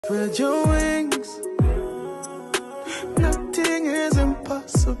Spread your wings. Nothing is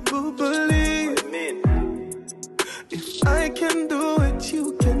impossible, believe me. If I can do it,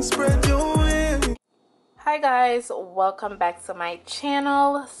 you can spread your wings. Hi guys, welcome back to my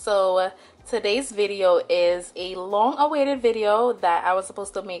channel. So today's video is a long-awaited video that I was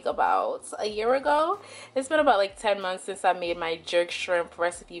supposed to make about a year ago. It's been about like 10 months since I made my jerk shrimp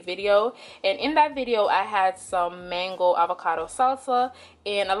recipe video, and in that video I had some mango avocado salsa,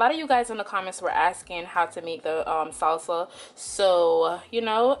 and a lot of you guys in the comments were asking how to make the salsa. So you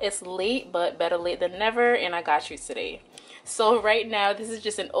know, it's late, but better late than never, and I got you today. So right now, this is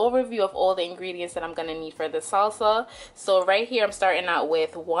just an overview of all the ingredients that I'm gonna need for the salsa. So right here, I'm starting out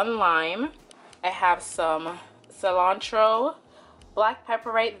with 1 lime. I have some cilantro, black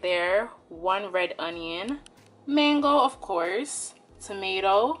pepper right there, 1 red onion, mango of course,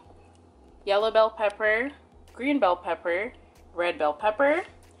 tomato, yellow bell pepper, green bell pepper, red bell pepper.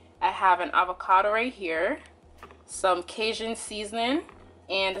 I have an avocado right here, some Cajun seasoning,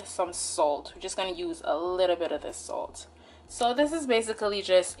 and some salt. We're just gonna use a little bit of this salt. So this is basically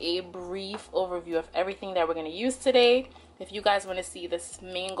just a brief overview of everything that we're going to use today. If you guys want to see this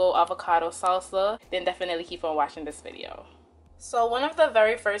mango avocado salsa, then definitely keep on watching this video. So one of the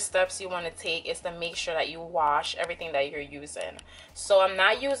very first steps you want to take is to make sure that you wash everything that you're using. So I'm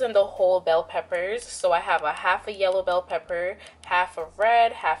not using the whole bell peppers. So I have a half a yellow bell pepper, half of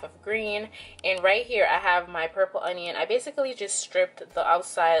red, half of green, and right here I have my purple onion. I basically just stripped the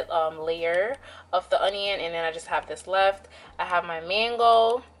outside layer of the onion, and then I just have this left. I have my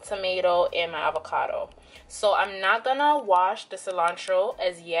mango, tomato, and my avocado. So I'm not gonna wash the cilantro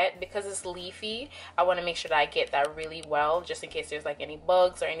as yet because it's leafy. I want to make sure that I get that really well, just in case there's like any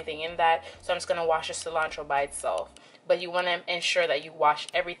bugs or anything in that. So I'm just gonna wash the cilantro by itself. But you want to ensure that you wash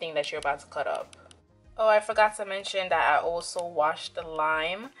everything that you're about to cut up. Oh, I forgot to mention that I also washed the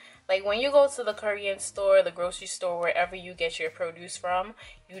lime. Like when you go to the Korean store, the grocery store, wherever you get your produce from,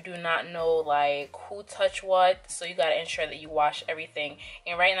 you do not know like who touched what, so you gotta ensure that you wash everything.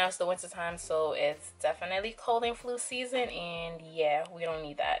 And right now it's the winter time, so it's definitely cold and flu season, and yeah, we don't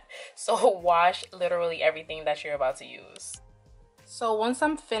need that. So wash literally everything that you're about to use. So once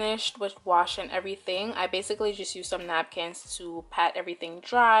I'm finished with washing everything, I basically just use some napkins to pat everything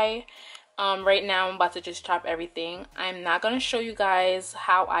dry. Right now I'm about to just chop everything. I'm not going to show you guys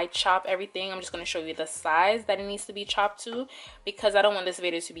how I chop everything. I'm just going to show you the size that it needs to be chopped to, because I don't want this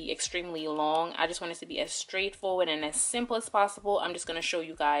video to be extremely long. I just want it to be as straightforward and as simple as possible. I'm just going to show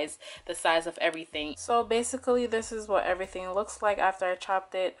you guys the size of everything. So basically this is what everything looks like after I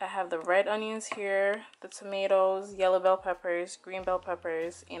chopped it. I have the red onions here, the tomatoes, yellow bell peppers, green bell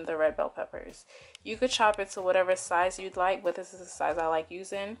peppers, and the red bell peppers. You could chop it to whatever size you'd like, but this is the size I like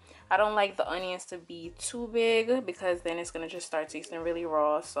using. I don't like the onions to be too big because then it's going to just start tasting really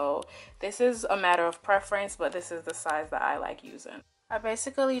raw. So this is a matter of preference, but this is the size that I like using. I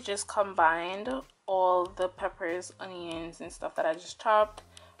basically just combined all the peppers, onions, and stuff that I just chopped.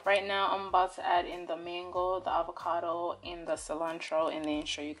 Right now I'm about to add in the mango, the avocado, and the cilantro, and then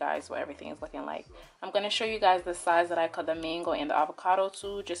show you guys what everything is looking like. I'm going to show you guys the size that I cut the mango and the avocado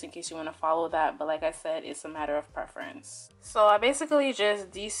to, just in case you want to follow that, but like I said, it's a matter of preference. So I basically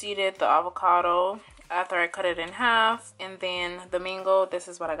just de-seeded the avocado after I cut it in half, and then the mango, this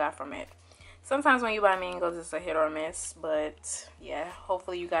is what I got from it. Sometimes when you buy mangoes, it's a hit or miss, but yeah,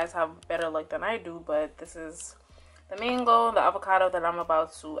 hopefully you guys have better luck than I do. But this is the mango, the avocado that I'm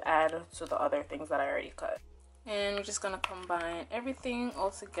about to add to the other things that I already cut. And we're just gonna combine everything all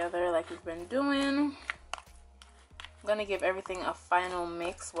together like we've been doing. I'm gonna give everything a final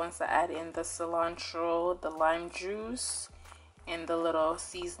mix once I add in the cilantro, the lime juice, and the little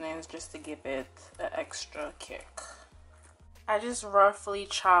seasonings just to give it an extra kick. I just roughly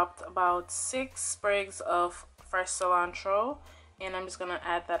chopped about 6 sprigs of fresh cilantro, and I'm just gonna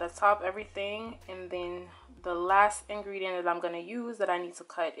add that atop everything. And then the last ingredient that I'm going to use that I need to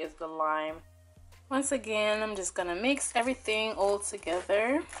cut is the lime. Once again, I'm just going to mix everything all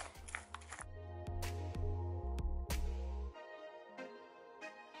together.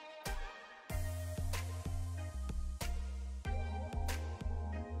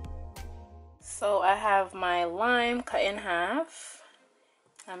 So I have my lime cut in half.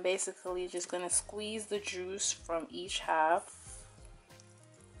 I'm basically just going to squeeze the juice from each half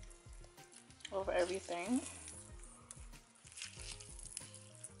over everything.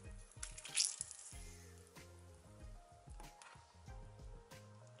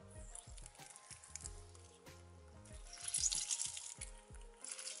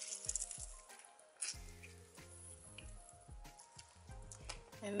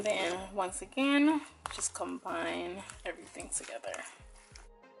 And then once again, just combine everything together.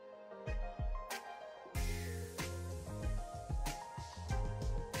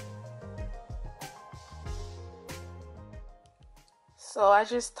 So I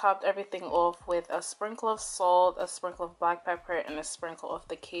just topped everything off with a sprinkle of salt, a sprinkle of black pepper, and a sprinkle of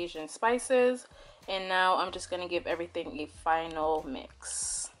the Cajun spices. And now I'm just going to give everything a final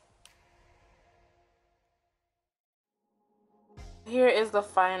mix. Here is the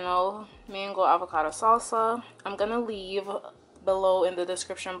final mango avocado salsa. I'm going to leave below in the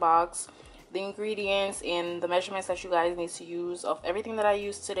description box the ingredients and the measurements that you guys need to use of everything that I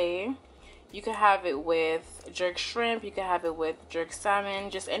used today. You can have it with jerk shrimp, you can have it with jerk salmon,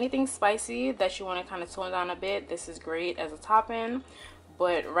 just anything spicy that you want to kind of tone down a bit. This is great as a topping.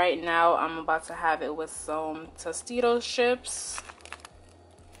 But right now I'm about to have it with some Tostitos chips.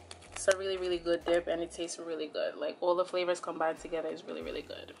 It's a really, really good dip and it tastes really good. Like all the flavors combined together is really, really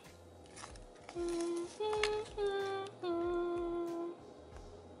good.